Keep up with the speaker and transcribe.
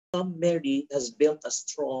Mary has built a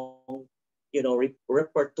strong,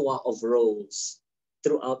 repertoire of roles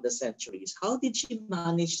throughout the centuries. How did she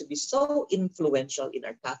manage to be so influential in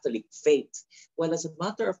our Catholic faith? Well, as a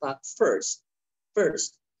matter of fact, first,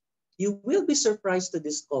 you will be surprised to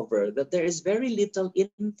discover that there is very little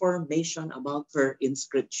information about her in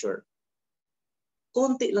Scripture.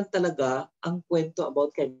 Konti lang talaga ang kwento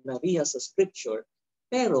about kay Maria sa Scripture.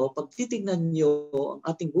 Pero pag titignan nyo ang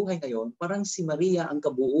ating buhay ngayon, parang si Maria ang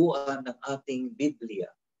kabuuan ng ating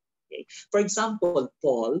Biblia. Okay? For example,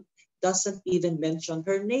 Paul doesn't even mention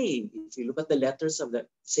her name. If you look at the letters of the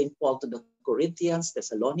St. Paul to the Corinthians,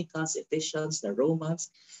 Thessalonians, Ephesians, the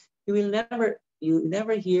Romans, you never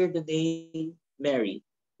hear the name Mary.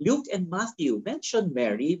 Luke and Matthew mention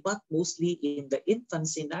Mary, but mostly in the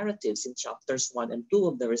infancy narratives in chapters 1 and 2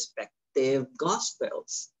 of the respective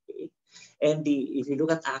Gospels. Okay? And if you look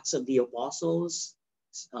at Acts of the Apostles,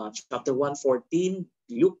 chapter 1:14,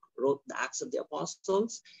 Luke wrote the Acts of the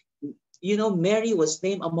Apostles. Mary was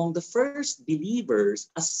named among the first believers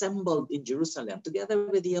assembled in Jerusalem together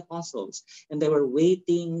with the apostles, and they were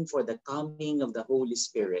waiting for the coming of the Holy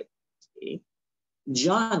Spirit. Okay?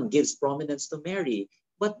 John gives prominence to Mary,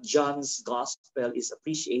 but John's gospel is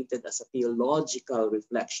appreciated as a theological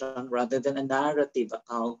reflection rather than a narrative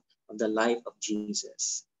account of the life of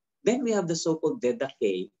Jesus. Then we have the so-called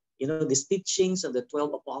Didache, these teachings of the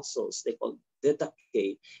 12 apostles, they call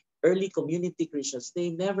Didache. Early community Christians,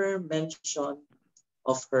 they never mention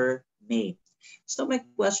of her name. So my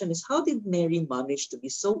question is, how did Mary manage to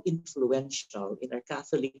be so influential in our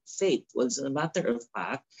Catholic faith? Well, as a matter of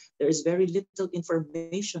fact, there is very little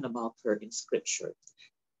information about her in Scripture.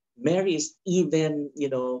 Mary is even,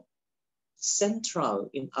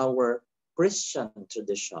 central in our Christian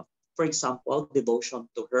tradition. For example, devotion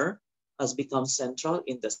to her has become central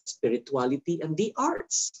in the spirituality and the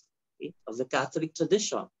arts, okay, of the Catholic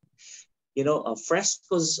tradition.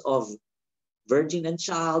 Frescoes of Virgin and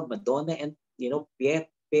Child, Madonna and, Pieta,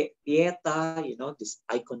 this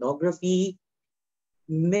iconography.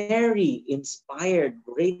 Mary inspired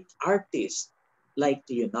great artists like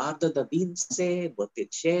Leonardo da Vinci,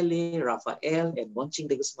 Botticelli, Raphael, and Munching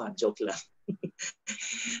De Guzman. Joke lang.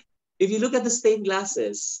 If you look at the stained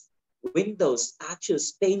glasses, windows,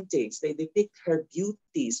 statues, paintings, they depict her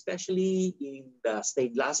beauty, especially in the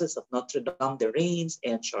stained glasses of Notre Dame de Reims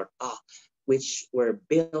and Chartres, which were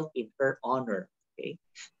built in her honor. Okay?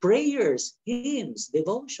 Prayers, hymns,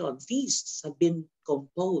 devotion, feasts have been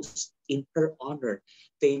composed in her honor.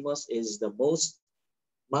 Famous is the most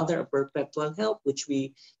Mother of Perpetual Help, which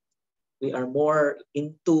we are more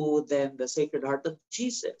into than the Sacred Heart of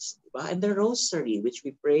Jesus. Diba? And the Rosary, which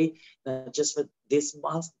we pray not just for this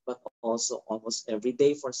month, but also almost every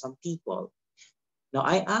day for some people. Now,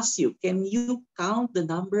 I ask you, can you count the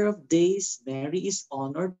number of days Mary is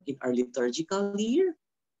honored in our liturgical year?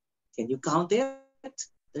 Can you count it?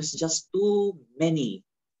 There's just too many.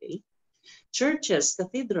 Okay? Churches,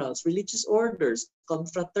 cathedrals, religious orders,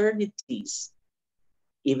 confraternities,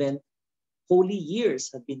 even holy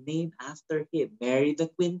years have been named after him. Mary the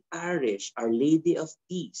Queen Parish, Our Lady of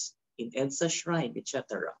Peace, in Edsa Shrine,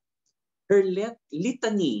 etc. Her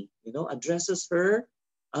litany, addresses her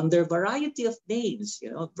under a variety of names,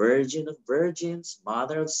 Virgin of Virgins,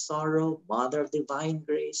 Mother of Sorrow, Mother of Divine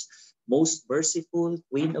Grace, Most Merciful,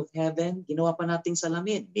 Queen of Heaven. Ginawa pa nating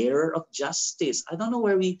salamin, Mirror of Justice. I don't know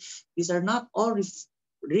where these are not all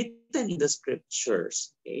written in the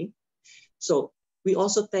Scriptures. Okay, so we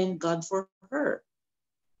also thank God for her.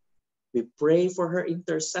 We pray for her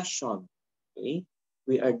intercession. Okay?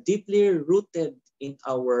 We are deeply rooted in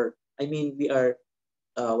we are,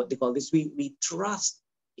 what they call this, we trust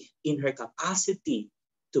in her capacity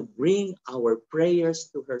to bring our prayers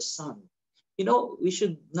to her Son. We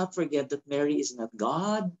should not forget that Mary is not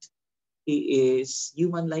God. He is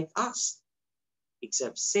human like us,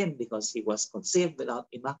 except sin, because he was conceived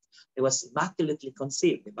he was immaculately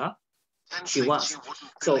conceived, diba? She was.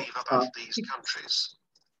 So these countries.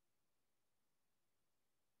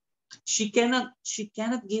 She cannot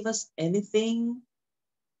give us anything,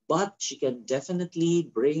 but she can definitely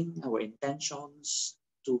bring our intentions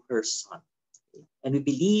to her Son. Okay? And we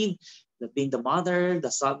believe that being the mother,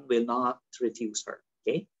 the Son will not refuse her.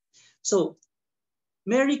 Okay? So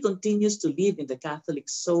Mary continues to live in the Catholic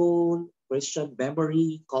soul, Christian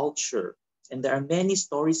memory, culture, and there are many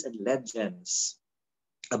stories and legends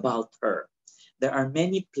about her. There are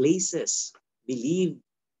many places believed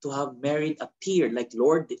to have Mary appeared, like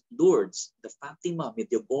Lourdes, the Fatima,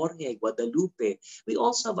 Medjugorje, Guadalupe. We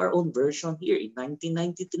also have our own version here in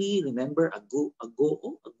 1993. Remember Agu?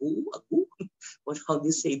 How do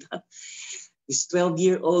you say that? This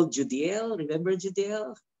 12-year-old Judiel, remember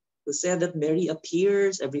Judiel? who said that Mary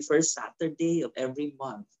appears every first Saturday of every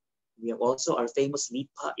month. We have also our famous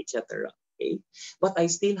Lipa, etc. Okay, but I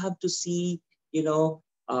still have to see,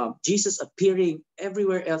 Jesus appearing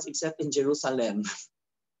everywhere else except in Jerusalem.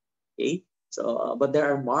 Okay, so but there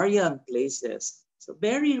are Marian places. So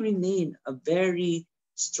Mary remained a very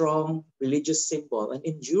strong religious symbol and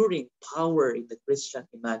enduring power in the Christian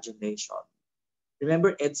imagination.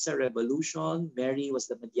 Remember EDSA Revolution? Mary was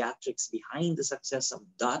the mediatrix behind the success of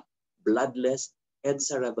that bloodless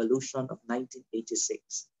EDSA Revolution of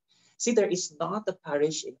 1986. See, there is not a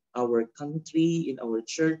parish in our country, in our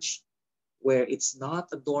church, where it's not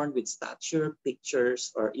adorned with statue,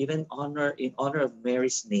 pictures, or even in honor of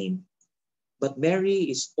Mary's name. But Mary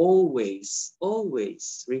is always,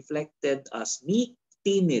 always reflected as meek,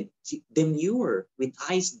 timid, demure, with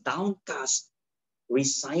eyes downcast,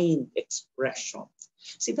 resigned expression.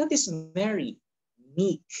 See, that is Mary,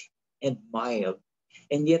 meek and mild.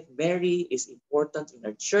 And yet Mary is important in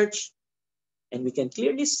our church, and we can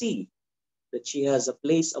clearly see that she has a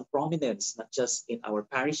place of prominence, not just in our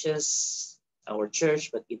parishes, our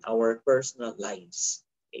church, but in our personal lives.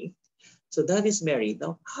 Okay? So that is Mary.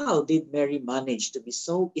 Now, how did Mary manage to be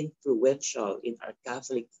so influential in our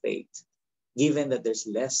Catholic faith, given that there's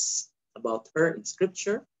less about her in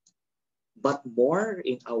Scripture, but more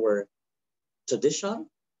in our tradition?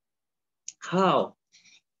 How?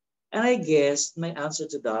 And I guess my answer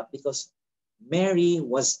to that, because Mary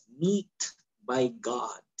was meek by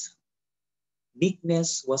God.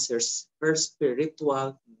 Meekness was her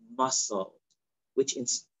spiritual muscle, which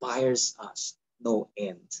inspires us no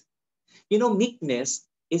end. Meekness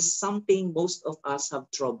is something most of us have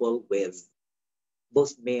trouble with,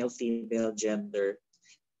 both male, female, gender.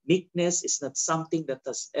 Meekness is not something that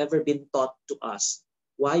has ever been taught to us.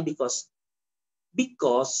 Why? Because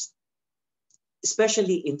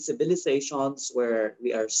especially in civilizations where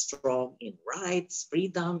we are strong in rights,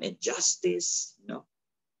 freedom, and justice,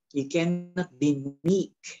 you cannot be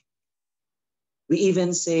meek.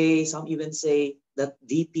 Some even say that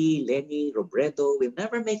VP Leni Robredo will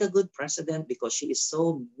never make a good president because she is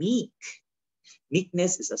so meek.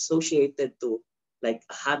 Meekness is associated to like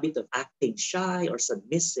a habit of acting shy or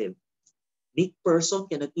submissive. Meek person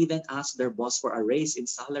cannot even ask their boss for a raise in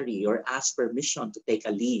salary or ask permission to take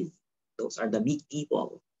a leave. Those are the meek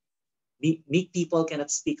people. Meek people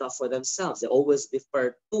cannot speak up for themselves. They always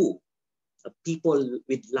defer to people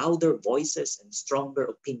with louder voices and stronger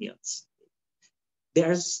opinions. They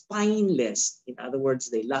are spineless. In other words,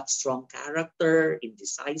 they lack strong character,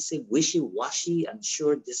 indecisive, wishy-washy,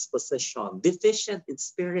 unsure disposition, deficient in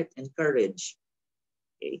spirit and courage.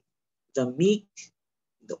 Okay? The meek,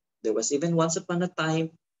 there was even once upon a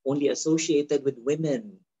time only associated with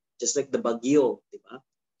women, just like the bagyo, diba?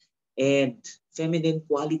 And feminine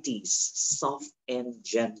qualities, soft and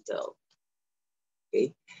gentle.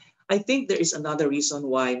 Okay? I think there is another reason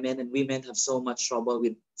why men and women have so much trouble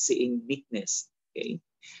with seeing meekness. Okay?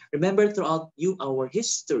 Remember, throughout our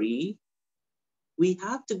history, we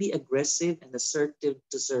have to be aggressive and assertive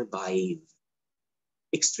to survive.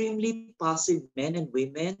 Extremely passive men and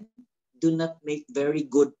women do not make very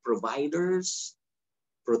good providers,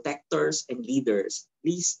 protectors, and leaders. At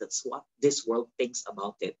least that's what this world thinks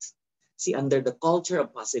about it. See, under the culture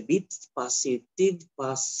of passivity,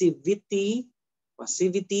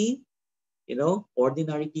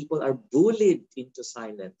 ordinary people are bullied into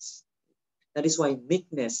silence. That is why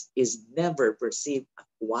meekness is never perceived a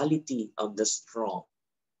quality of the strong.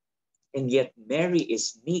 And yet Mary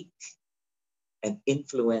is meek and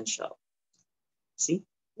influential. See,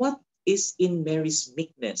 what is in Mary's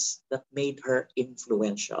meekness that made her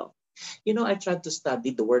influential? I tried to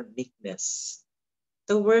study the word meekness.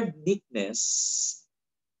 The word meekness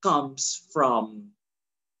comes from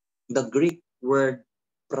the Greek word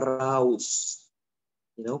praus.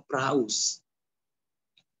 Praus.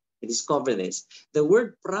 I discovered this. The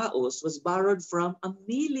word praus was borrowed from a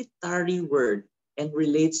military word and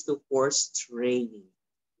relates to horse training.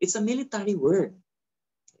 It's a military word.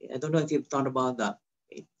 I don't know if you've thought about that.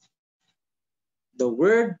 The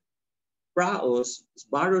word praos is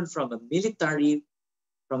borrowed from the military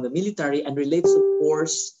and relates to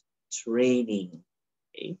horse training.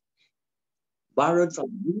 Okay? Borrowed from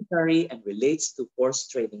military and relates to horse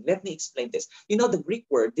training. Let me explain this. This Greek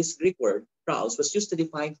word, praos, was used to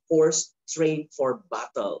define horse trained for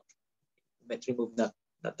battle. Let's remove that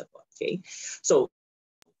okay? So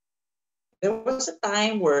there was a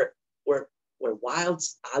time where wild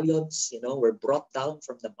stallions, were brought down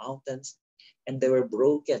from the mountains and they were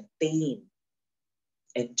broken, tamed,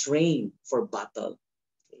 and trained for battle.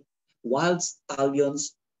 Okay? Wild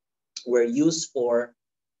stallions were used for,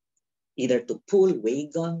 either to pull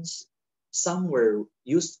wagons. Some were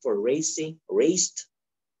used for raced,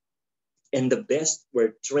 and the best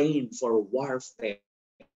were trained for warfare.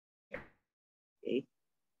 Okay?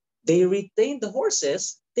 They retained the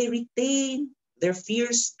horses, they retained their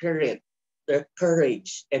fierce spirit, their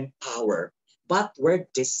courage and power, but were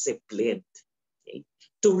disciplined. Okay?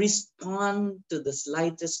 To respond to the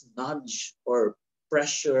slightest nudge or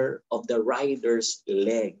pressure of the rider's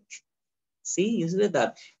leg. See, you see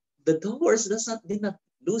that? The horse did not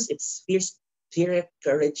lose its fierce spirit,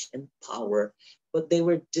 courage, and power, but they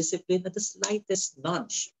were disciplined at the slightest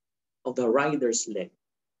nudge of the rider's leg.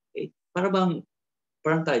 Okay? Parang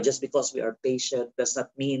tayo, just because we are patient does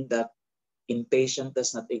not mean that impatient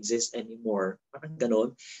does not exist anymore. Parang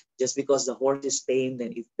ganon. Just because the horse is tamed,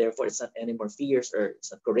 and therefore it's not anymore fierce or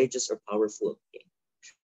it's not courageous or powerful. Okay?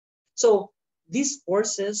 So these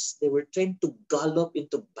horses, they were trained to gallop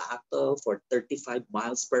into battle for 35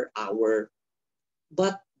 miles per hour,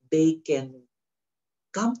 but they can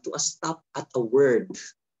come to a stop at a word.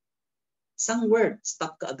 Isang word,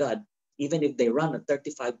 stop ka agad, even if they run at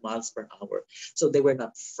 35 miles per hour. So they were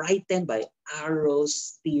not frightened by arrows,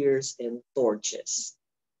 spears, and torches.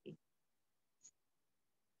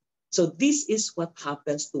 So this is what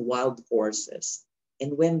happens to wild horses.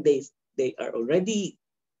 And when they are already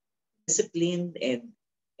disciplined and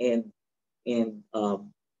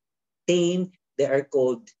tamed,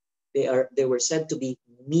 they were said to be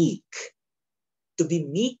meek. To be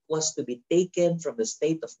meek was to be taken from the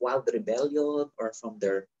state of wild rebellion or from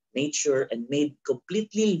their nature and made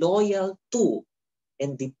completely loyal to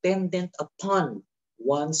and dependent upon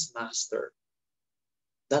one's master.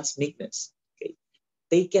 That's meekness. Okay.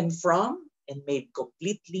 Taken from and made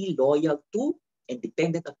completely loyal to and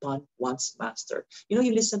dependent upon one's master. You know,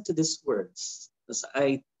 you listen to these words.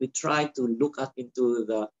 We try to look up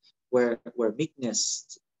into where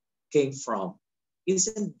meekness came from.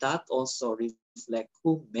 Isn't that also reflect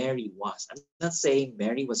who Mary was? I'm not saying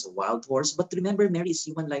Mary was a wild horse, but remember, Mary is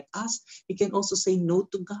human like us. He can also say no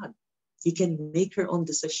to God. He can make her own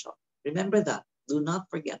decision. Remember that. Do not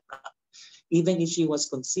forget that. Even if she was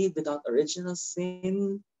conceived without original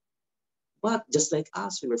sin, but just like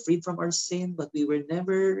us, we were freed from our sin, but we were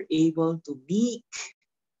never able to meet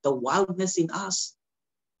the wildness in us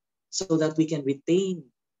so that we can retain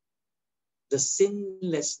the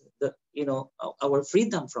sinless, our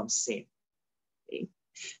freedom from sin. Okay?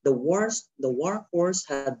 The war horse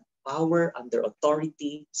had power under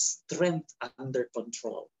authority, strength under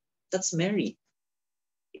control. That's Mary.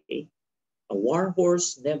 Okay? A war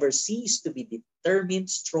horse never ceased to be determined,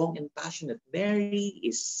 strong, and passionate. Mary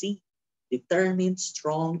is determined,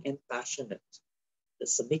 strong, and passionate.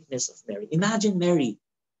 That's the meekness of Mary. Imagine Mary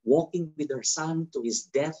walking with her son to his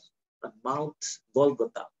death on Mount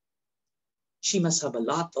Golgotha. She must have a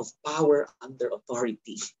lot of power under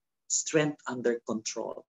authority, strength under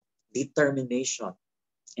control, determination,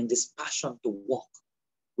 and this passion to walk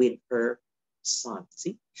with her son.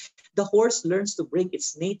 See? The horse learns to bring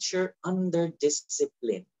its nature under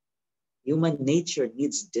discipline. Human nature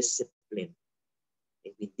needs discipline.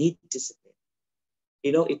 We need discipline.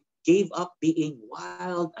 You know, it gave up being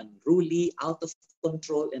wild, unruly, out of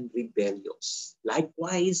control, and rebellious.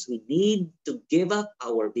 Likewise, we need to give up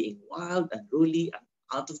our being wild, unruly, and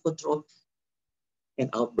out of control, and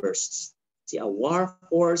outbursts. See, a war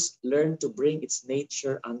horse learned to bring its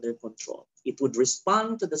nature under control. It would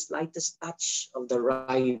respond to the slightest touch of the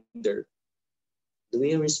rider. Do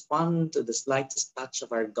we respond to the slightest touch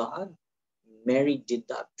of our God? Mary did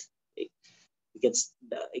that. It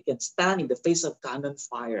can stand in the face of cannon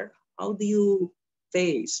fire. How do you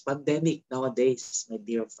face pandemic nowadays, my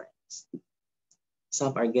dear friends?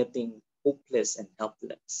 Some are getting hopeless and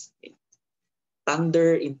helpless. Okay?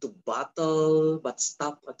 Thunder into battle, but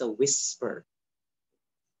stop at a whisper.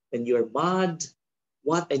 When you're mad,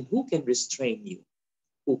 what and who can restrain you?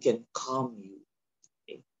 Who can calm you?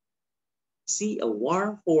 Okay? See, a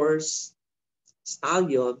war horse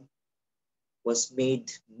stallion was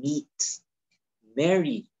made meek.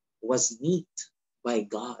 Mary was meek by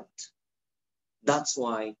God. That's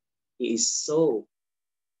why he is so,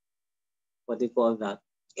 what do you call that?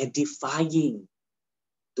 Edifying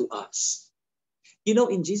to us. You know,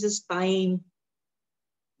 in Jesus' time,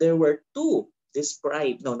 there were two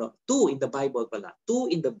in the Bible pala. Two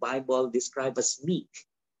in the Bible described as meek.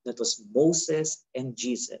 That was Moses and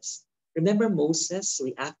Jesus. Remember, Moses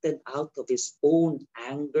reacted out of his own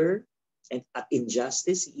anger and at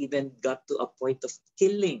injustice. He even got to a point of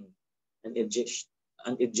killing an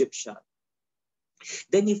Egyptian.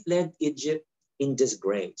 Then he fled Egypt in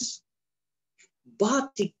disgrace.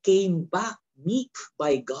 But he came back meek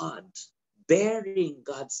by God, bearing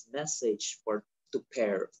God's message to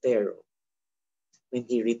Pharaoh. When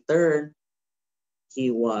he returned,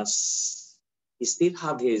 he was he still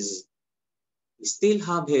have his he still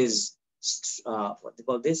have his what they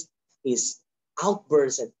call this, his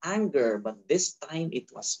outbursts and anger, but this time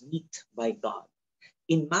it was met by God.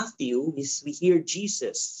 In Matthew, we hear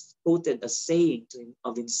Jesus quoted as saying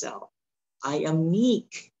of himself, I am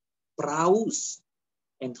meek, praus,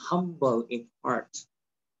 and humble in heart.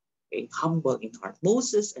 Okay, humble in heart.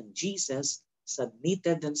 Moses and Jesus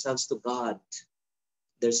submitted themselves to God,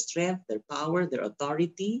 their strength, their power, their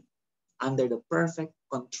authority, under the perfect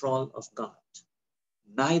control of God.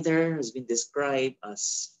 Neither has been described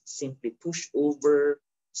as simply pushover,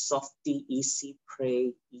 softy, easy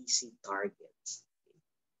prey, easy targets.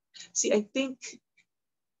 See, I think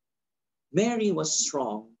Mary was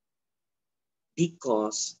strong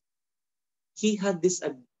because he has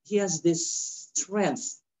this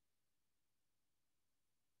strength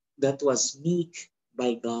that was meek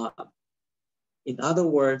by God. In other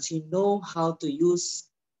words, he know how to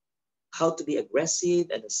be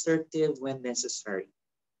aggressive and assertive when necessary.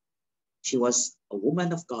 She was a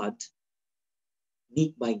woman of God,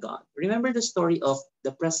 meek by God. Remember the story of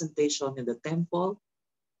the presentation in the temple?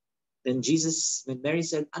 When Mary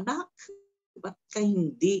said, Anak, ba't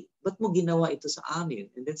mo ginawa ito sa amin?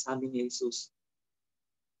 And then sabi ni Jesus,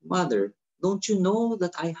 Mother, don't you know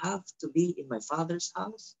that I have to be in my Father's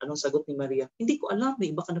house? Anong sagot ni Maria? Hindi ko alam, may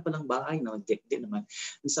iba ka na palang bahay. No, hindi naman.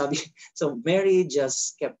 And sabi, so Mary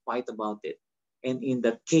just kept quiet about it. And in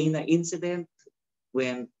the Cana incident,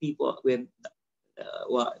 when the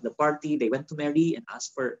party, they went to Mary and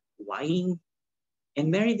asked for wine. And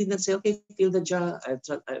Mary did not say, okay, fill the jar.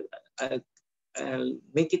 I'll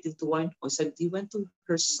make it into wine. Or said, he went to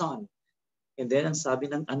her son. And then ang sabi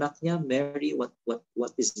ng anak niya, Mary, what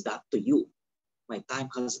is that to you? My time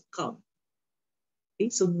hasn't come. Okay,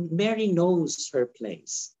 so Mary knows her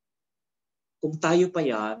place. Kung tayo pa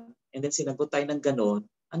yan, and then sinagot tayo ng ganon,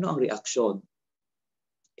 ano ang reaksyon?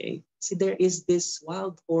 Okay? See, there is this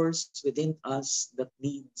wild horse within us that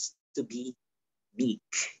needs to be meek.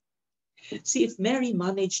 See, if Mary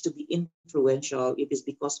managed to be influential, it is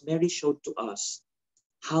because Mary showed to us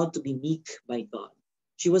how to be meek by God.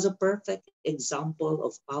 She was a perfect example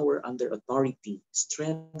of power under authority,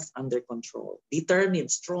 strength under control, determined,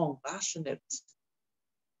 strong, passionate,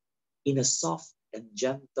 in a soft and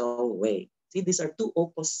gentle way. See, these are two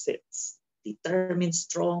opposites. Determined,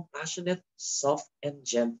 strong, passionate, soft, and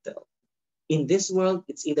gentle. In this world,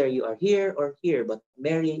 it's either you are here or here, but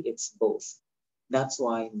Mary, it's both. That's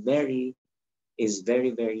why Mary is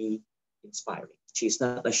very, very inspiring. She's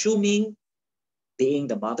not assuming being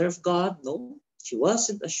the mother of God. No, she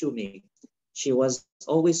wasn't assuming. She was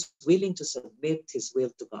always willing to submit his will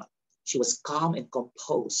to God. She was calm and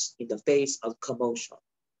composed in the face of commotion.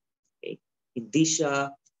 Okay? Hindi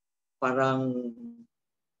siya parang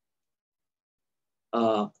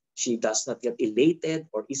she does not get elated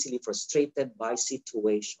or easily frustrated by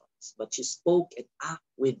situations, but she spoke and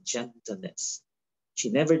acted with gentleness. She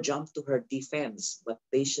never jumped to her defense, but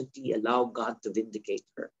patiently allowed God to vindicate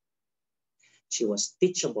her. She was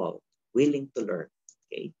teachable, willing to learn.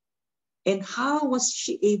 Okay? And how was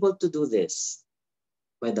she able to do this?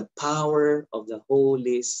 By the power of the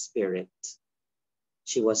Holy Spirit.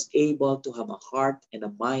 She was able to have a heart and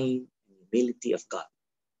a mind and humility of God.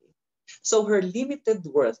 So her limited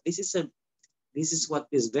worth, this is what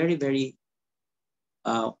is very, very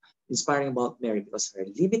inspiring about Mary, because her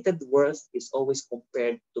limited worth is always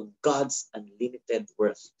compared to God's unlimited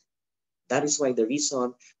worth. That is why the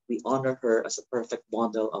reason we honor her as a perfect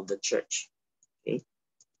model of the church. Okay?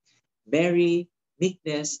 Mary,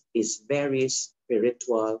 meekness is Mary's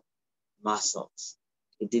spiritual muscles.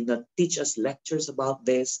 He did not teach us lectures about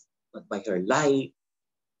this, but by her life,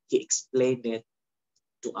 he explained it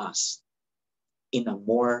to us in a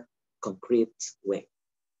more concrete way.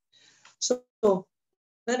 So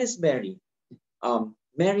that is Mary.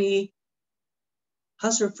 Mary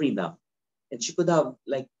has her freedom, and she could have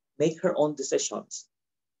make her own decisions,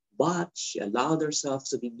 but she allowed herself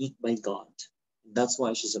to be meek by God. That's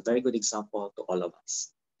why she's a very good example to all of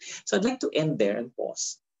us. So I'd like to end there and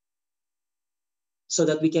pause so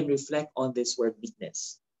that we can reflect on this word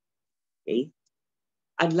meekness. Okay?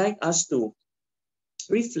 I'd like us to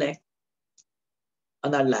reflect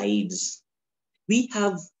on our lives. We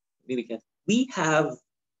have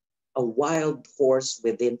a wild horse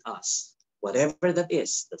within us. Whatever that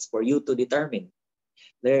is, that's for you to determine.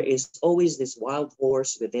 There is always this wild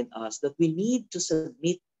horse within us that we need to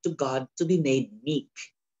submit to God to be made meek.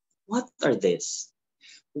 What are these?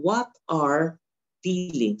 What are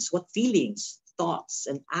feelings? What feelings, thoughts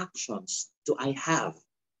and actions do I have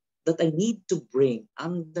that I need to bring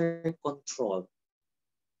under control,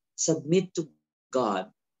 submit to God,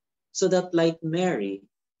 so that like Mary,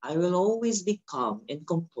 I will always be calm and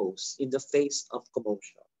composed in the face of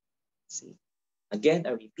commotion. See, again,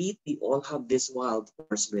 I repeat, we all have this wild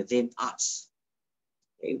horse within us.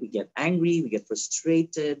 Okay? We get angry, we get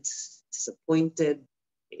frustrated, disappointed.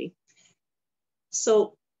 Okay?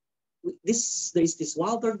 So there is this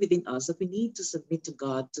wild bird within us that we need to submit to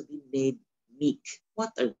God to be made meek.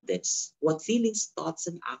 What are this? What feelings, thoughts,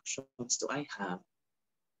 and actions do I have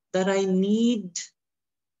that I need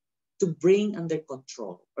to bring under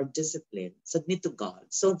control or discipline, submit to God,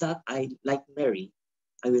 so that I, like Mary,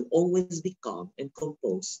 I will always be calm and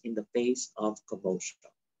composed in the face of commotion.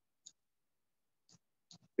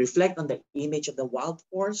 Reflect on the image of the wild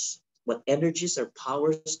horse. What energies or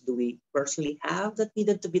powers do we personally have that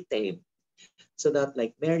needed to be tamed? So that,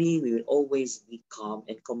 like Mary, we will always be calm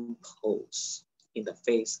and composed in the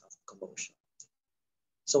face of commotion.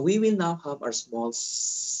 So we will now have our small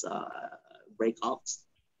breakouts.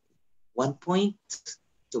 One point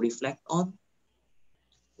to reflect on,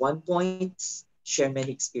 one point, share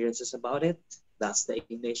many experiences about it. That's the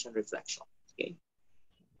Ignatian reflection. Okay.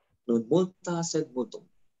 Non multa sed mutum.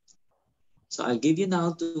 So I'll give you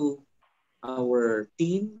now to our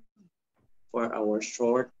team for our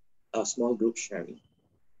short, small group sharing.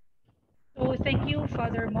 So thank you,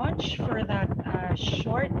 Father Monch, for that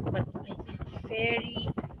short but I think very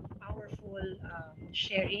powerful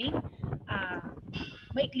sharing. Uh,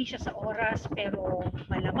 Maikli siya sa oras pero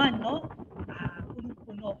malaman, no?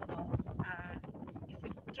 Punong-puno, no? If we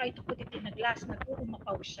try to put it in a glass,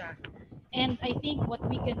 nag-uumapaw siya. And I think what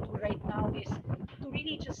we can do right now is to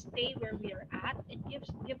really just stay where we are at and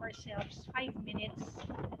give ourselves 5 minutes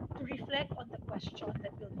to reflect on the question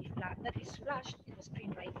that is flashed in the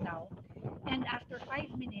screen right now. And after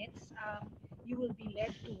 5 minutes, you will be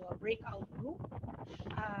led to a breakout group.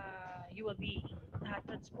 You will be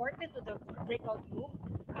transported to the breakout group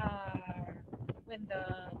when the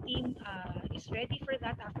team is ready for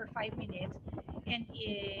that after 5 minutes. And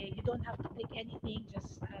you don't have to click anything,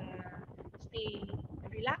 just stay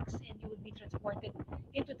relaxed, and you will be transported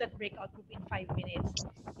into that breakout group in 5 minutes.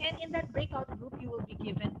 And in that breakout group, you will be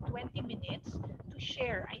given 20 minutes to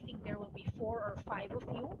share. I think there will be 4 or 5 of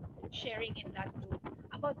you sharing in that group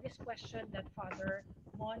about this question that Father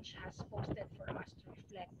Monch has posted for us to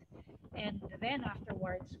reflect. And then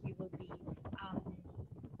afterwards, we will be um,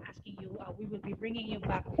 asking you, we will be bringing you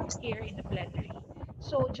back here in the plenary.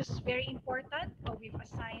 So just very important, we've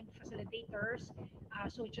assigned facilitators.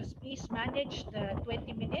 So just please manage the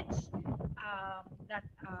 20 minutes that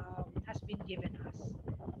has been given us.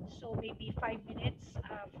 So maybe 5 minutes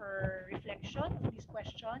for reflection of this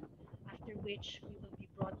question, after which we will be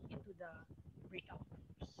brought into the breakout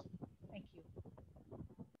groups. Thank you.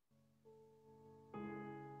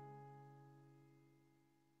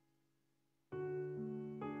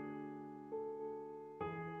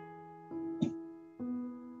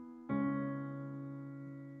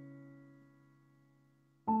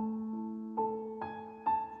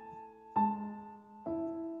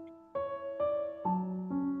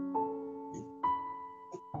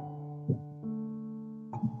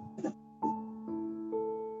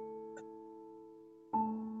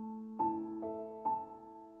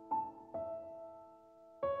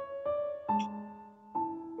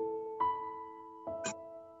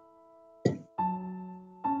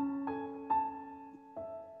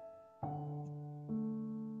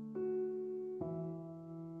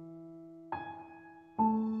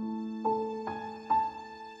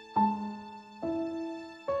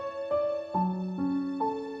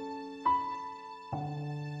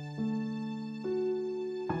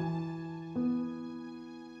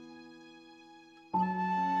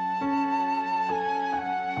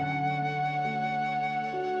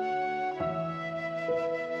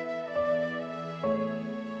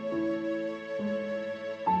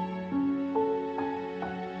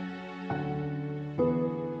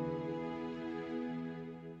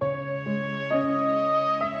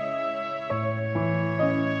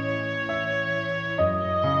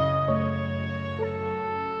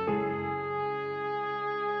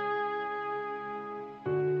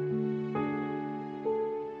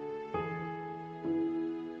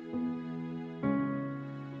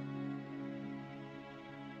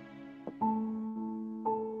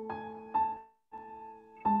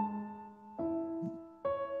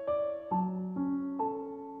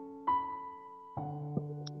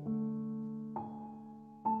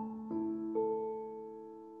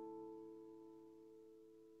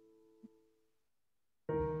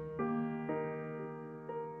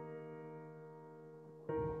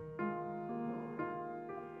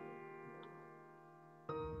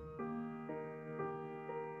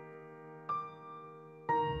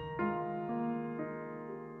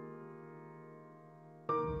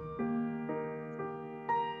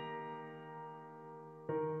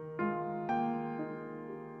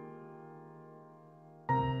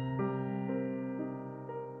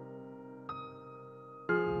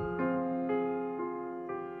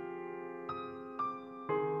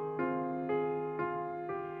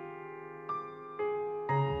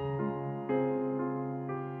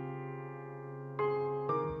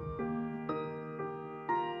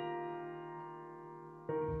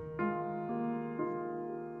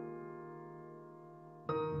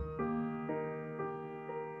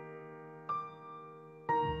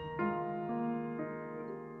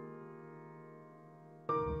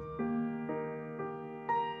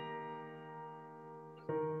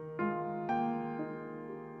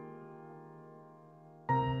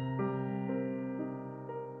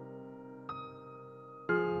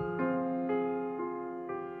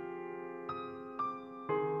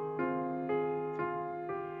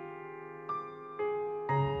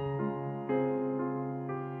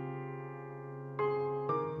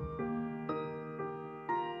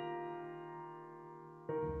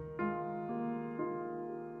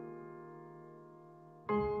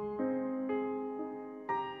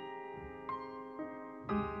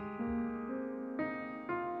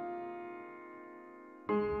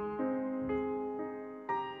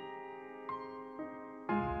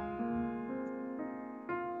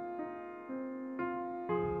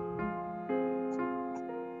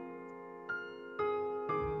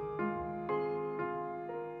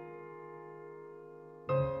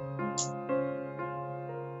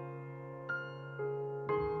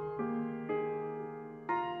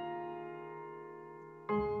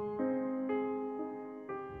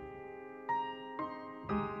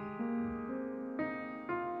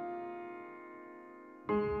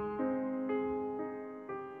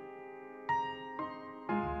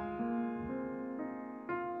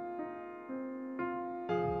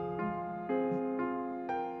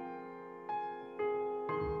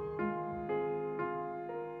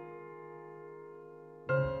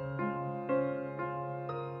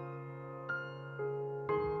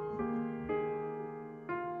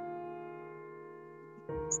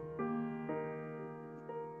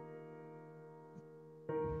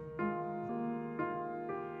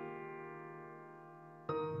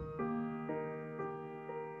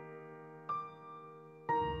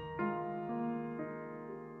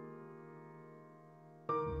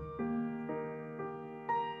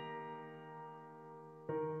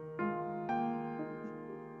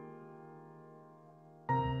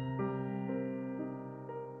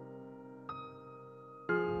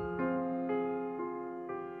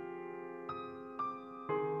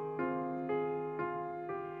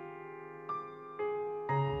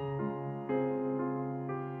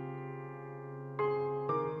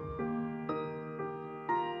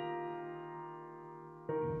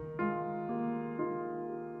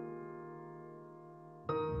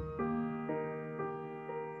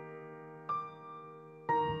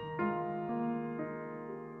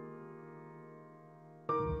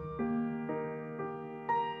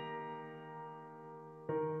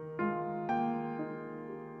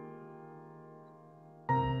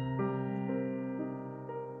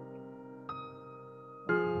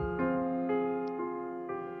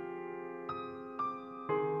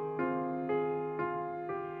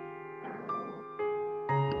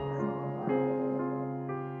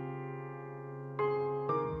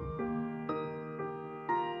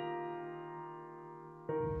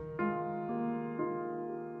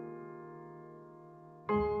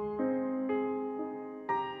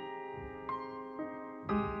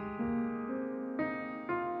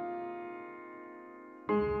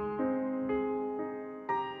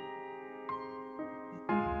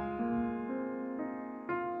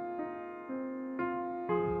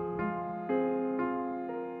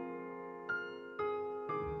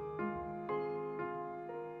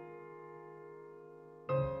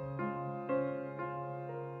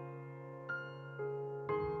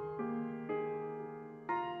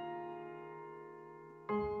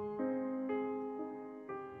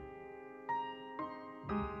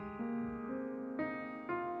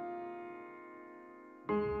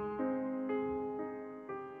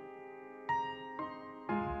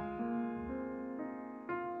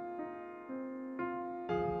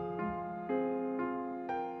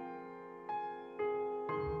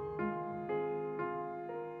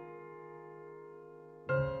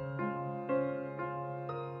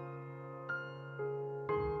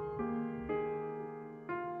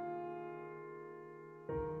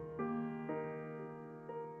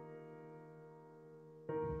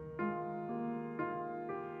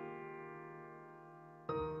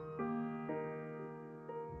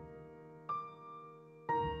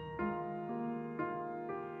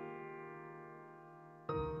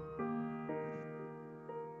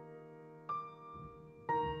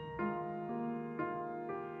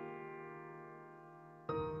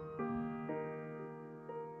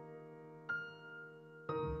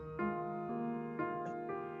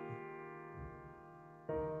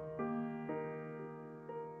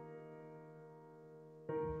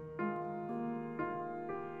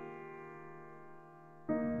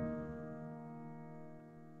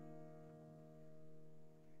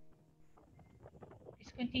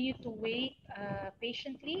 continue to wait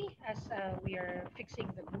patiently as we are fixing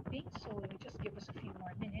the grouping. So just give us a few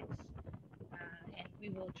more minutes and we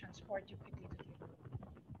will transport you quickly to the room.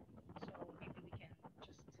 So maybe we can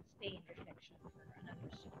just stay in reflection for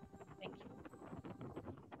another song. Thank you.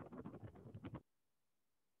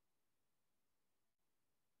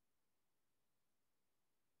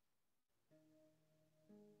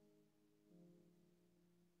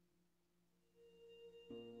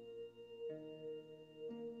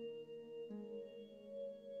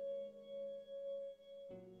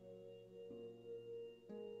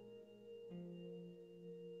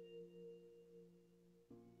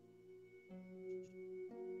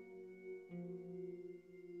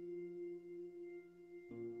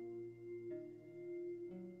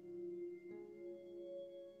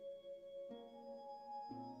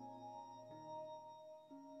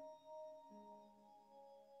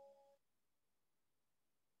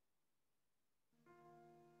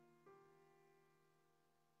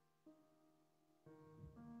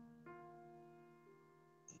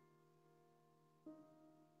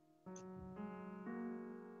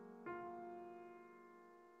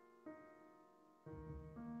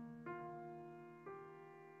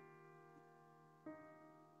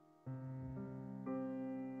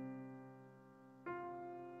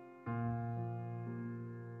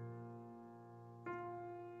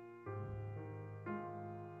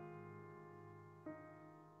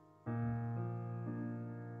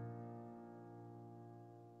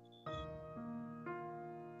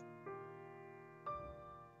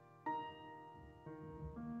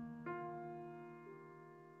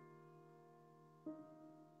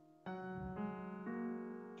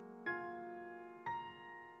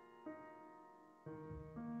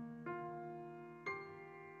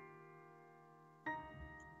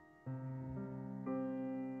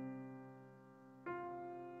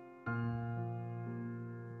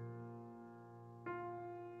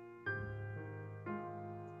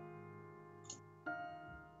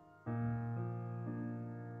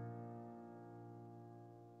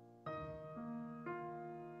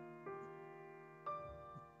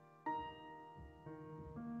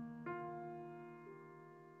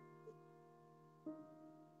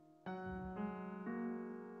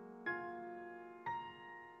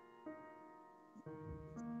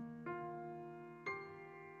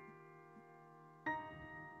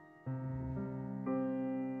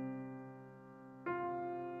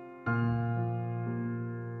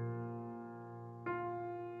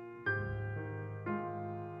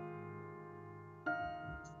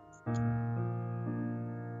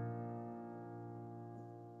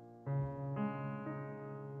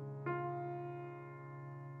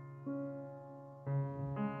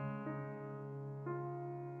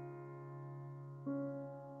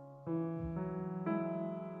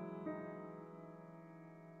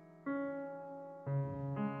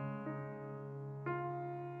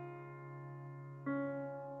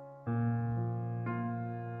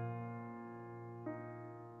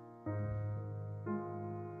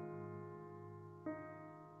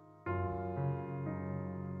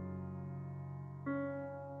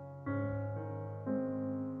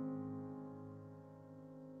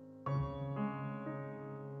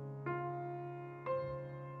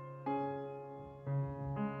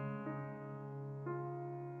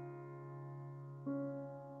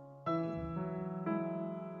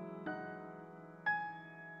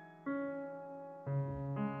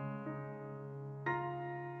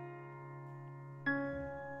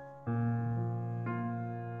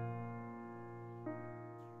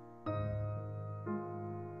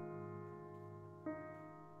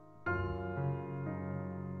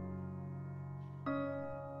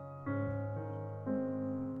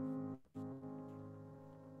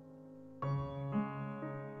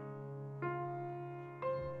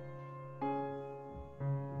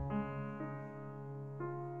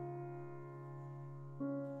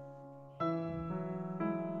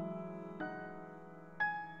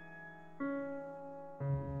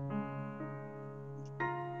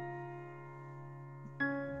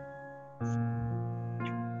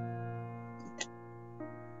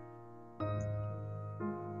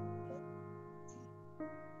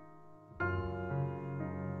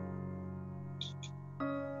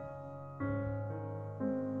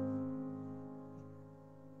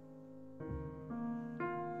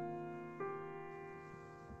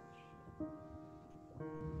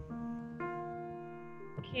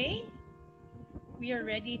 Okay, we are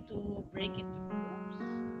ready to break into groups.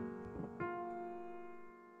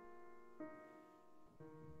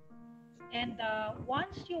 And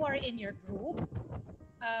once you are in your group,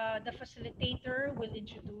 the facilitator will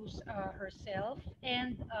introduce herself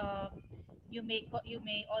and You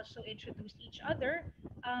may also introduce each other.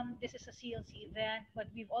 This is a CLC event, but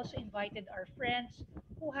we've also invited our friends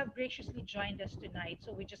who have graciously joined us tonight.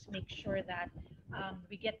 So we just make sure that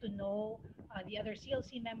we get to know the other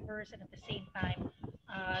CLC members, and at the same time,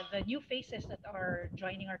 the new faces that are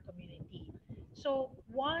joining our community. So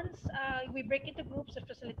once we break into groups, the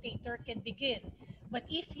facilitator can begin. But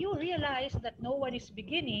if you realize that no one is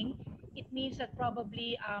beginning, it means that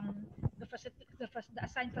probably the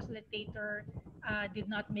assigned facilitator did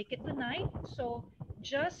not make it tonight. So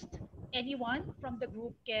just anyone from the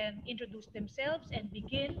group can introduce themselves and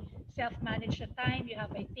begin. Self-manage the time. You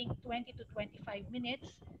have, I think, 20 to 25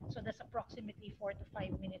 minutes. So that's approximately 4 to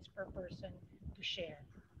 5 minutes per person to share.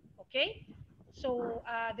 Okay? So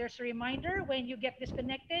there's a reminder when you get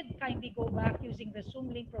disconnected, kindly go back using the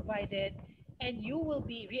Zoom link provided and you will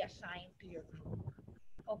be reassigned to your group.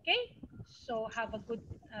 Okay? So have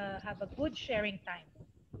a good sharing time.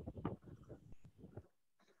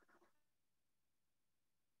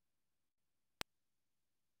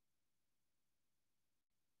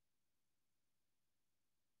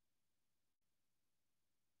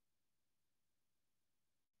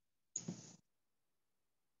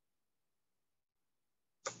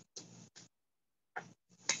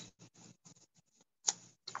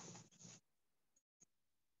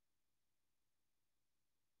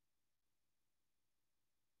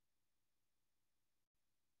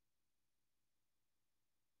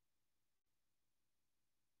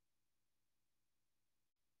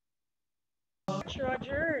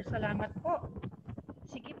 Roger, salamat po.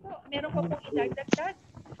 Sige po, meron pa pong idagdag.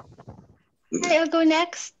 Hi, I'll go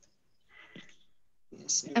next.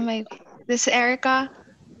 Yes, Am I? This is Erica.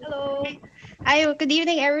 Hello. Hi, good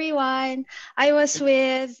evening, everyone. I was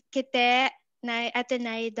with Kite,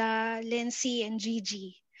 Atenaida, Lindsay, and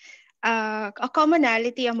Gigi. A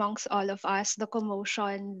commonality amongst all of us, the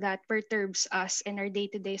commotion that perturbs us in our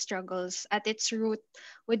day-to-day struggles, at its root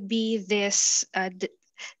would be this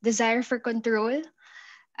desire for control.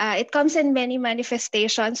 It comes in many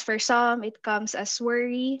manifestations. For some, it comes as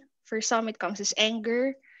worry. For some, it comes as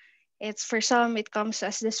anger. It's for some, it comes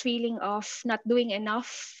as this feeling of not doing enough,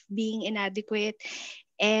 being inadequate.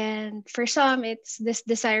 And for some, it's this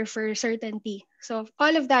desire for certainty. So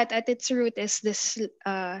all of that at its root is this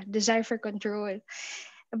desire for control.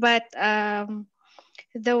 But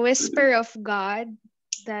the whisper of God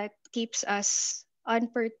that keeps us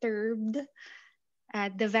unperturbed,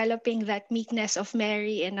 developing that meekness of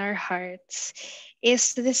Mary in our hearts,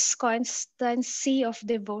 is this constancy of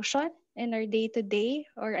devotion in our day to day,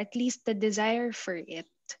 or at least the desire for it.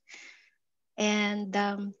 And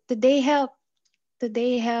today help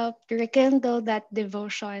rekindle that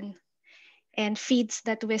devotion and feeds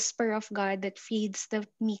that whisper of God that feeds the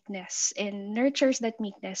meekness and nurtures that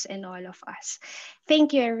meekness in all of us.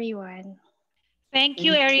 Thank you, everyone. Thank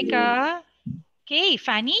you, thank you. Erica. Okay,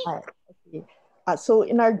 Fanny? Hi. Okay. So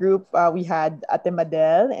in our group, we had Ate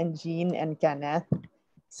Madel and Jean and Kenneth.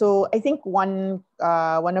 So I think one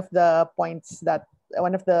of the points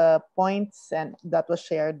and that was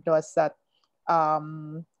shared was that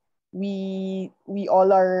um, we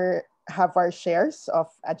all are have our shares of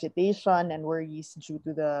agitation and worries due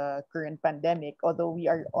to the current pandemic. Although we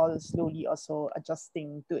are all slowly also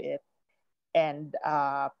adjusting to it, and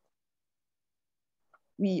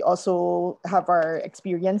we also have our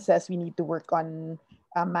experiences. We need to work on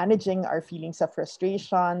managing our feelings of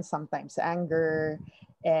frustration, sometimes anger,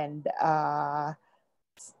 and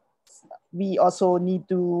we also need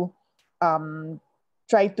to um,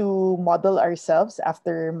 try to model ourselves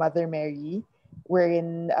after Mother Mary,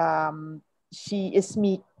 wherein she is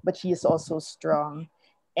meek, but she is also strong.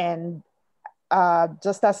 And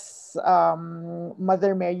just as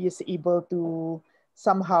Mother Mary is able to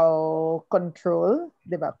somehow control,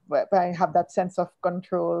 diba? But I have that sense of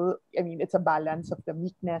control. I mean, it's a balance of the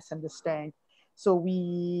meekness and the strength. So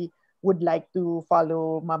we would like to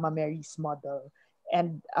follow Mama Mary's model.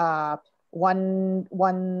 And one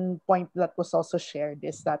point that was also shared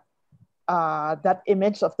is that that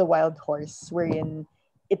image of the wild horse, wherein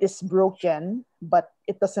it is broken, but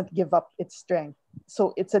it doesn't give up its strength.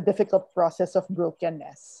 So it's a difficult process of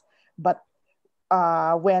brokenness. But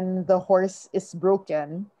when the horse is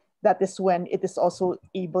broken, that is when it is also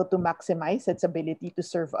able to maximize its ability to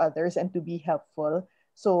serve others and to be helpful.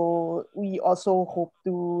 So we also hope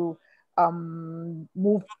to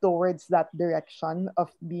move towards that direction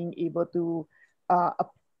of being able to uh,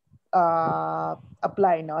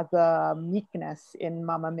 apply the meekness in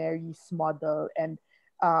Mama Mary's model, and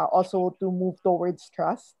also to move towards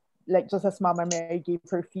trust. Like just as Mama Mary gave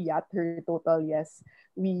her fiat, her total yes,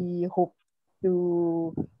 we hope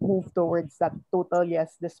to move towards that total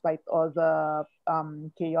yes, despite all the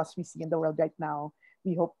chaos we see in the world right now.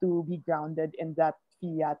 We hope to be grounded in that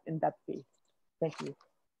fiat, in that faith. Thank you.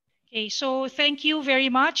 Okay, so thank you very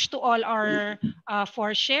much to all our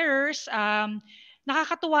four sharers.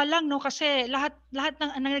 Nakakatuwa lang no kasi lahat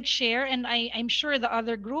ng nag-share, and I'm sure the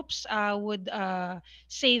other groups would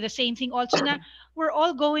say the same thing also, na we're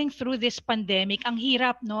all going through this pandemic. Ang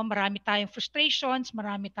hirap no, marami tayong frustrations,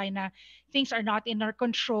 marami tayong na things are not in our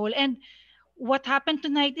control, and what happened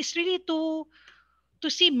tonight is really to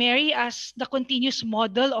see Mary as the continuous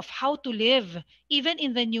model of how to live even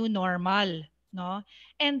in the new normal, no?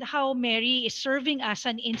 And how Mary is serving as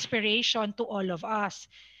an inspiration to all of us.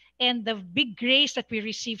 And the big grace that we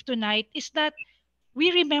receive tonight is that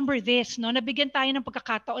we remember this, no? Nabigyan tayo ng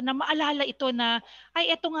pagkakataon na maalala ito na,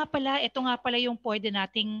 ay, ito nga pala yung pwede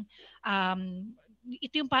nating,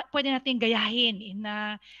 ito yung pwede nating gayahin in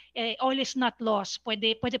all is not lost.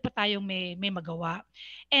 Pwede pa tayong may magawa.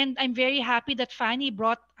 And I'm very happy that Fanny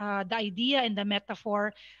brought the idea and the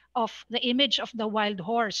metaphor of the image of the wild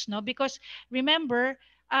horse, no? Because remember,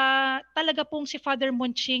 talaga pong si Father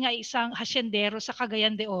Munching ay isang hasyendero sa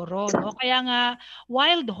Cagayan de Oro, no? Kaya nga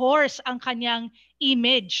wild horse ang kanyang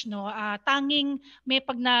image, no? Tanging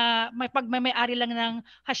may-ari lang ng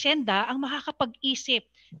hasyenda ang makakapag-isip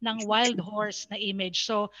ng wild horse na image.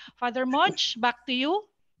 So, Father Monch, back to you.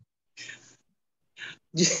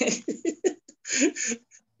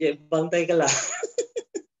 Bantay ka lang.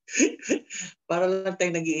 Para lang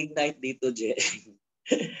tayo nag-i-ignite dito, Je.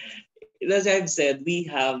 As I've said, we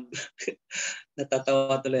have,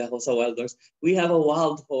 natatawa tuloy ako sa wild horse, we have a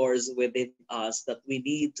wild horse within us that we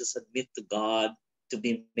need to submit to God to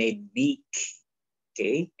be made meek.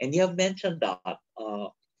 Okay? And you have mentioned that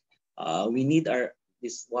we need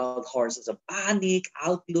this wild horses of panic,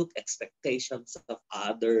 outlook, expectations of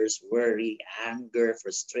others, worry, anger,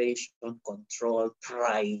 frustration, control,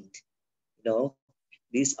 pride. You know,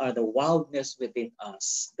 these are the wildness within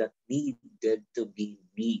us that needed to be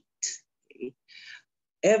meet. Okay?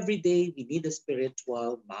 Every day we need a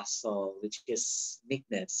spiritual muscle, which is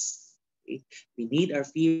meekness. Okay? We need our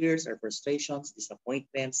fears, our frustrations,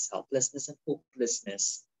 disappointments, helplessness, and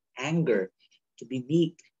hopelessness, anger to be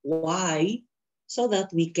meek. Why? So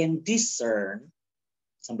that we can discern,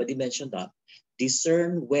 somebody mentioned that,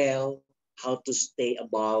 discern well how to stay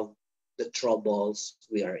above the troubles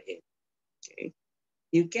we are in. Okay?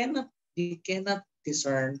 You cannot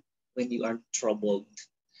discern when you are troubled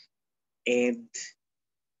and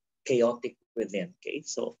chaotic within. Okay?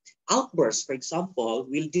 So outbursts, for example,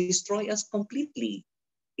 will destroy us completely.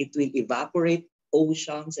 It will evaporate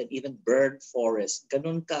oceans and even burn forests.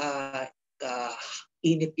 Ganun ka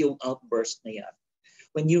init yung outburst na yan.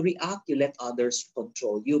 When you react, you let others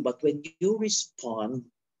control you. But when you respond,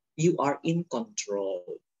 you are in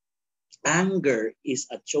control. Anger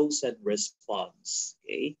is a chosen response.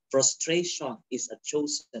 Okay? Frustration is a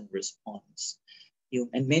chosen response.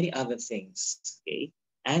 And many other things. Okay?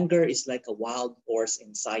 Anger is like a wild horse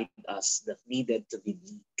inside us that needed to be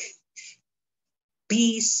meek.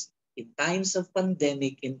 Peace in times of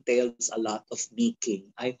pandemic entails a lot of meeking.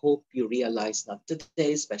 I hope you realize that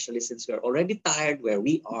today, especially since we're already tired where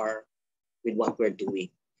we are with what we're doing.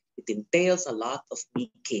 It entails a lot of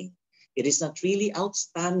meeking. It is not really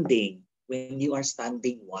outstanding when you are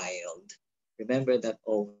standing wild. Remember that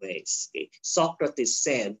always. Okay? Socrates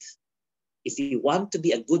said, if you want to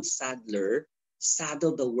be a good saddler,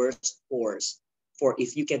 saddle the worst horse. For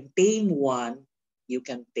if you can tame one, you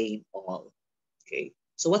can tame all. Okay?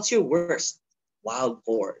 So what's your worst? Wild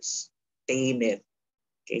horse. Tame it.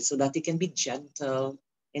 Okay, so that you can be gentle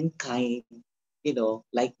and kind,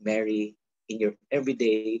 like Mary in your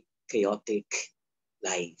everyday chaotic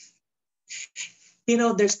life.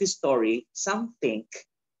 There's this story, some think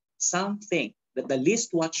that the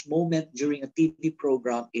least watched moment during a TV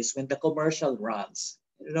program is when the commercial runs.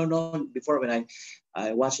 Before when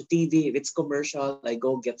I watch a TV, if it's commercial, I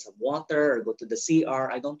go get some water or go to the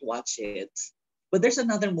CR, I don't watch it. But there's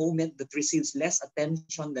another moment that receives less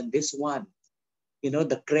attention than this one.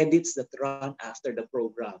 The credits that run after the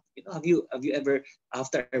program. Have you ever,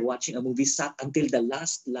 after watching a movie, sat until the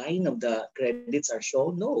last line of the credits are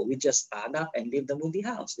shown? No, we just stand up and leave the movie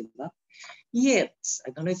house. Yet,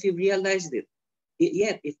 I don't know if you realized it,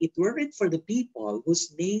 yet if it weren't for the people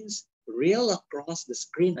whose names reel across the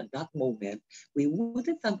screen at that moment, we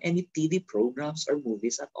wouldn't have any TV programs or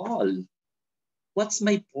movies at all. What's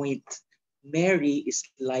my point? Mary is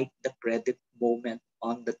like the credit moment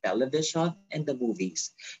on the television and the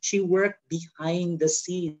movies. She worked behind the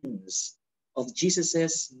scenes of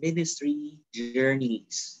Jesus's ministry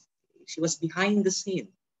journeys. She was behind the scene.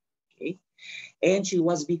 Okay? And she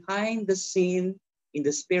was behind the scene in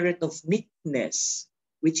the spirit of meekness,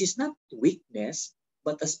 which is not weakness,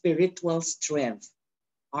 but a spiritual strength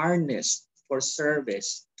harnessed for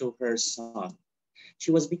service to her son. She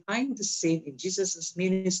was behind the scene in Jesus'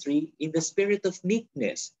 ministry in the spirit of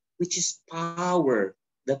meekness, which is power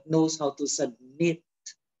that knows how to submit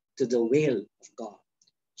to the will of God.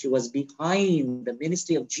 She was behind the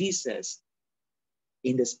ministry of Jesus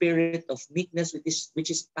in the spirit of meekness, which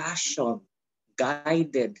is passion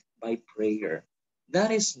guided by prayer. That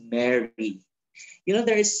is Mary. You know,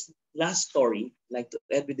 there is last story, like to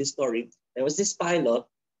end with this story. There was this pilot,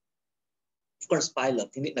 of course, pilot,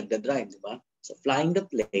 hindi nagda-drive, di ba? So flying the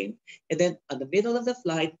plane, and then in the middle of the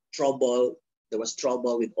flight, there was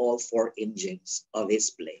trouble with all four engines of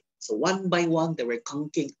his plane. So one by one, they were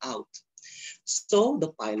conking out. So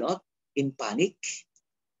the pilot, in panic,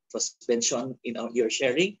 it was mentioned in your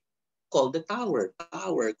sharing, called the tower,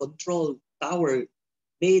 control, tower,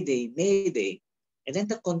 mayday, mayday. And then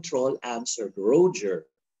the control answered, Roger,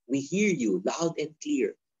 we hear you loud and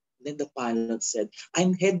clear. And then the pilot said,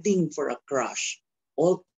 I'm heading for a crash.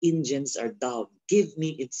 All engines are down. Give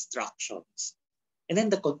me instructions. And then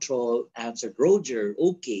the control answered, Roger,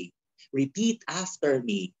 okay. Repeat after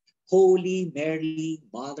me. Holy Mary,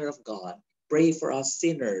 Mother of God, pray for us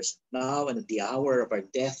sinners, now and at the hour of our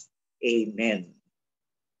death. Amen.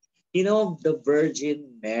 You know, the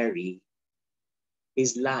Virgin Mary,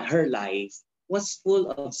 her life was full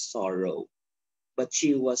of sorrow, but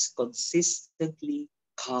she was consistently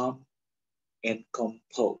calm and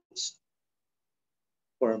composed.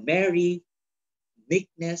 For Mary,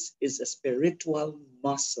 meekness is a spiritual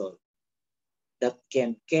muscle that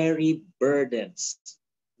can carry burdens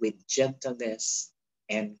with gentleness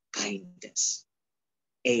and kindness.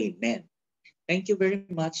 Amen. Thank you very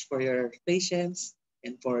much for your patience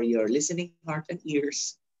and for your listening heart and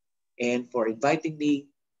ears, and for inviting me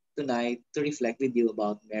tonight to reflect with you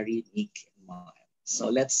about Mary, Meek, and Mild. So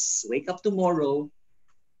let's wake up tomorrow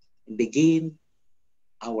and begin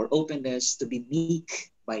our openness to be meek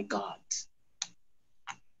by God.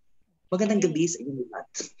 Magandang Okay. gabi sa inyong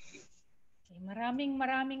lahat. Okay,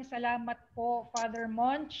 maraming salamat po, Father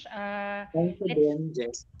Monch. Thank you Let's din,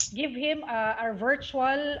 Jess. give him our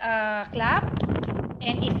virtual clap.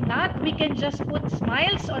 And if not, we can just put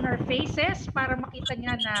smiles on our faces para makita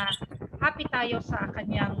niya na happy tayo sa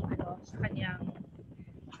kanyang sa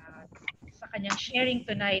kanyang sharing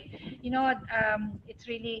tonight. You know, it's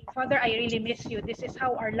really, Father, I really miss you. This is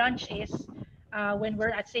how our lunch is when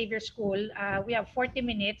we're at Savior School. We have 40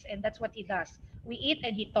 minutes, and that's what he does. We eat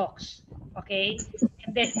and he talks, okay?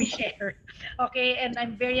 And then we share, okay? And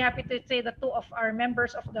I'm very happy to say that two of our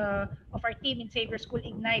members of our team in Savior School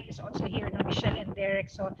Ignite is also here, no? Michelle and Derek.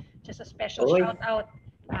 So just a special Oy. shout out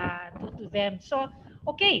to them. So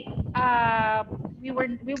okay, we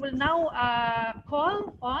will now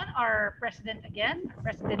call on our president again,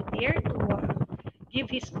 President Dear, to give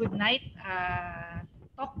his good night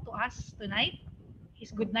talk to us tonight, his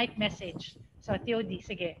good night message. So Theody,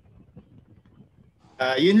 sige.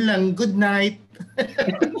 Yun lang, good night.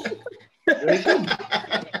 Very good.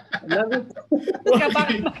 I love it.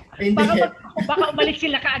 Baka umalis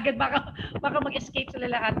sila kaagad, baka mag-escape sila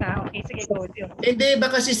lahat ha. Okay, sige, go. Hindi,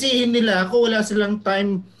 baka sisihin nila ako, wala silang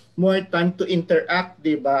more time to interact,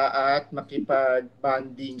 di ba, at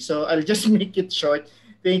makipag-bonding. So I'll just make it short.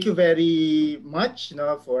 Thank you very much,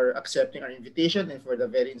 for accepting our invitation and for the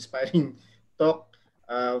very inspiring talk,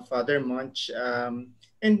 Father Munch.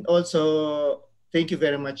 And also, thank you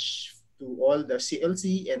very much to all the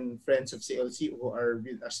CLC and friends of CLC who are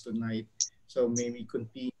with us tonight. So may we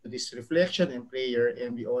continue this reflection and prayer,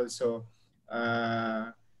 and we also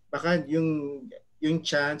baka yung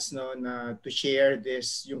chance na to share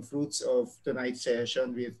yung fruits of tonight's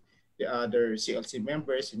session with the other CLC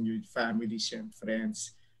members and your families and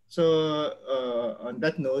friends. So on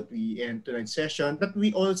that note, we end tonight's session. But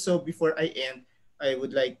we also, before I end, I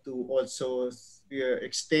would like to also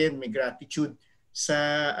extend my gratitude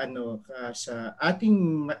sa sa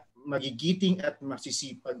ating magigiting at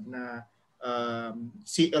masisipag na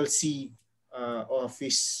CLC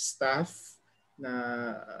office staff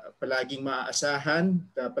na palaging maaasahan,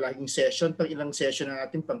 palaging session, pang ilang session na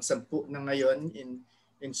natin, pang 10 na ngayon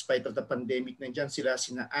in spite of the pandemic. Nandiyan sila,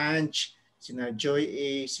 sina Ange, sina Joy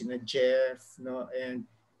A, sina Jeff,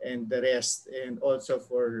 and the rest, and also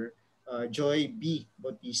for Joy B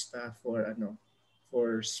Bautista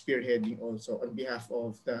for spearheading also on behalf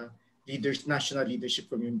of the national leadership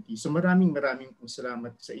community. So maraming pong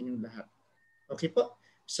salamat sa inyong lahat. Okay po.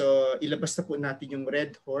 So ilabas na po natin yung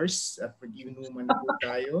red horse at mag-inuman na po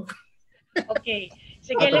tayo. Okay.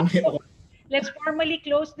 Sige, let's formally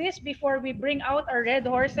close this before we bring out our red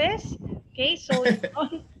horses. Okay, so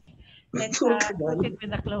let's proceed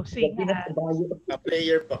with the closing. A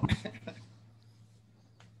player po.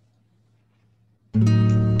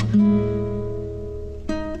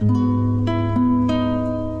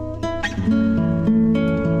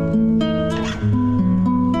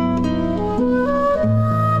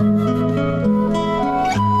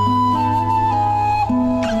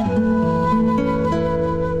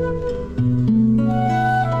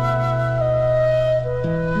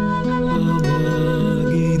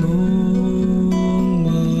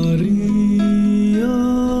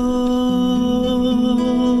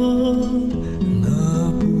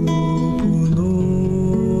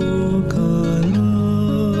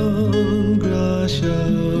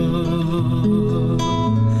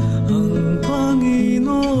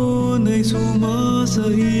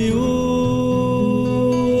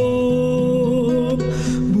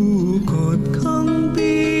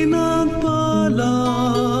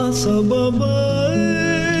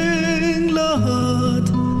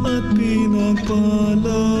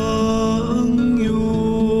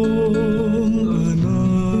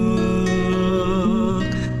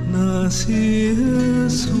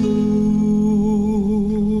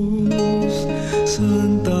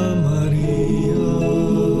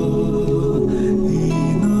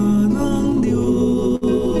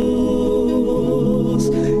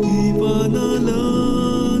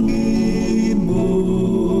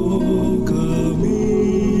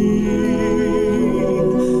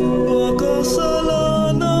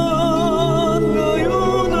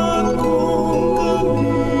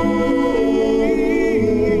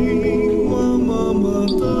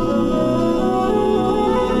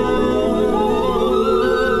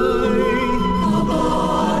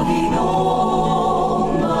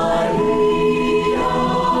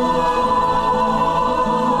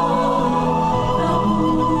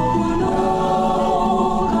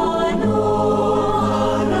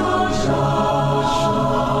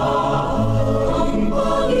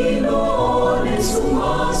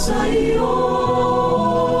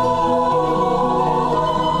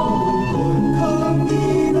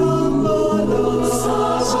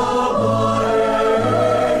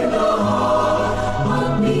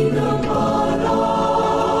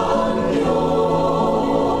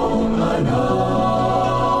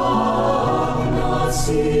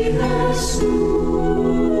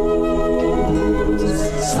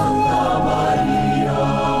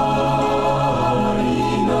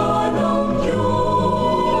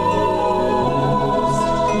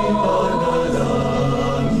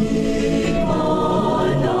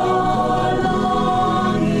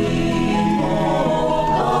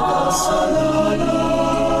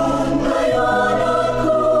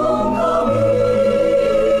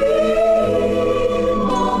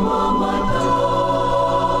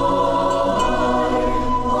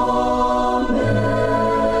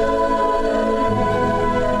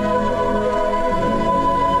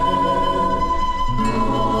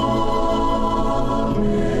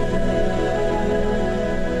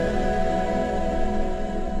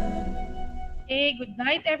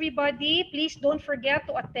 Everybody, please don't forget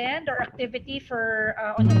to attend our activity for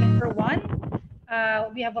on November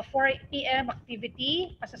 1. We have a 4 p.m.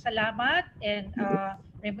 activity, pasasalamat, and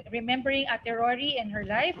remembering Ate Rory and her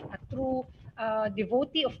life, a true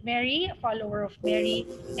devotee of Mary, a follower of Mary.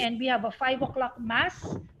 And we have a 5 o'clock mass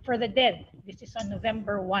for the dead. This is on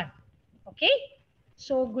November 1. Okay?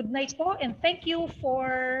 So good night po, and thank you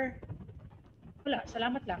for... Wala,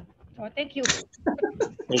 salamat lang. So thank you.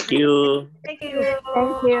 Thank you. Thank you.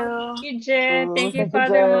 Thank you. Thank you, Jet. Thank you, Thank you,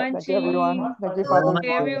 Father Jet. Munching. Thank you, everyone. Thank you, Thank Father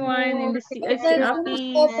you, everyone in the If the room is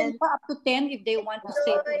open pa up to 10 if they want to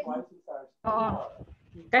stay. Oo.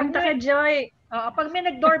 Kanta ka, Joy. Pag may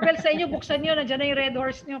nag-doorbell sa inyo, buksan nyo. Nandiyan na yung red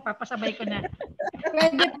horse nyo. Papasabay ko na.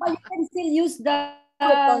 Pwede pa, you can still use the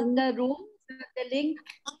room, the link.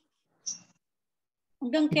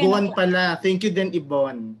 Hanggang Ibon pala. Thank you din,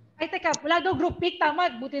 Ibon. Ay, teka. Wala daw group pic.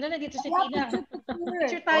 Tama. Buti na nandito si Tina.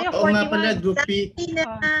 Picture tayo, 41. Oo nga pala, group pic.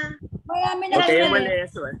 Marami na. Okay,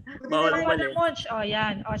 umalis. Bawal umalis. Munch. O,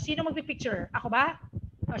 yan. O, sino magpipicture? Ako ba?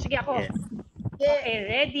 O, sige ako. Yes. Okay,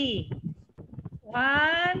 ready.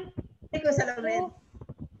 1, 2,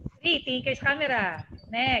 3. Tingin kayo sa camera.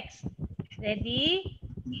 Next. Ready?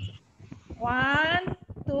 1,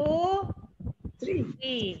 2,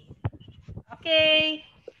 3. Okay.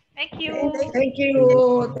 Thank you. Thank you.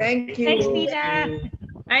 Thank you. Thanks, Tina.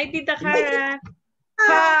 Hi, Tita Cara.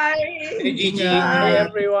 Hi. Hey, Gigi. Hi,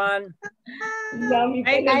 everyone.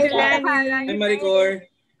 Hi, Kajelani. Hi, Maricor.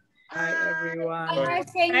 Hi, everyone. Hi,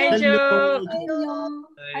 Joe.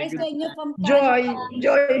 Hi, Hi sa inyo from Joy,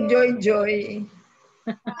 Canada. Joy.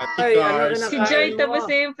 Ay, ano Si kinakain Joy mo? tapos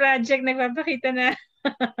na yung project, nagpapakita na.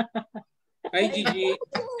 Hi, Gigi.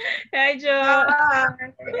 Hi, Jo.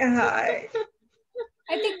 Hi.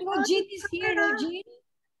 I think Regine is here, Regine.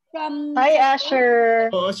 From Hi,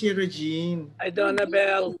 Asher. Oo, si Regine. Hi,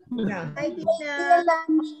 Donabel. Hi, Kuya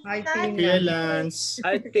Tina. Lance.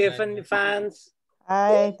 Hi, Tiffany fans.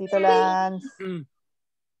 Hi, Tito Lance.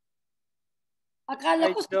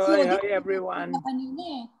 Akala Hi, ko si Joy. Claudine Hi, everyone. na kanina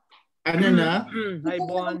eh. Ano na? Hi,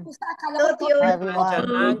 Bon. Akala ko Hi, everyone.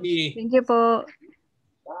 Rudy. Thank you po.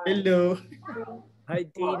 Hello. Hi,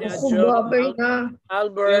 Tina, Ako, Joe, babay na.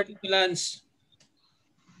 Albert. Tito Lance.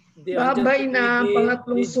 Babay na.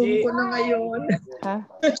 Pangatlong Zoom ko na ngayon. Ha?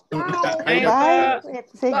 Hi, Bye.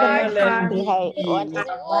 Say Bye, goodnight. bye. Say hi.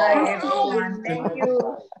 Bye, everyone. Thank you.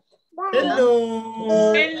 Hello.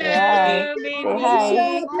 Hello, Hi. baby. Say hi.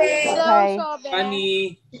 Say hi. Fanny.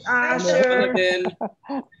 Asher. Annabelle.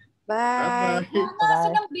 Bye-bye. Nasa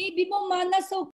ng baby mo, Mana, so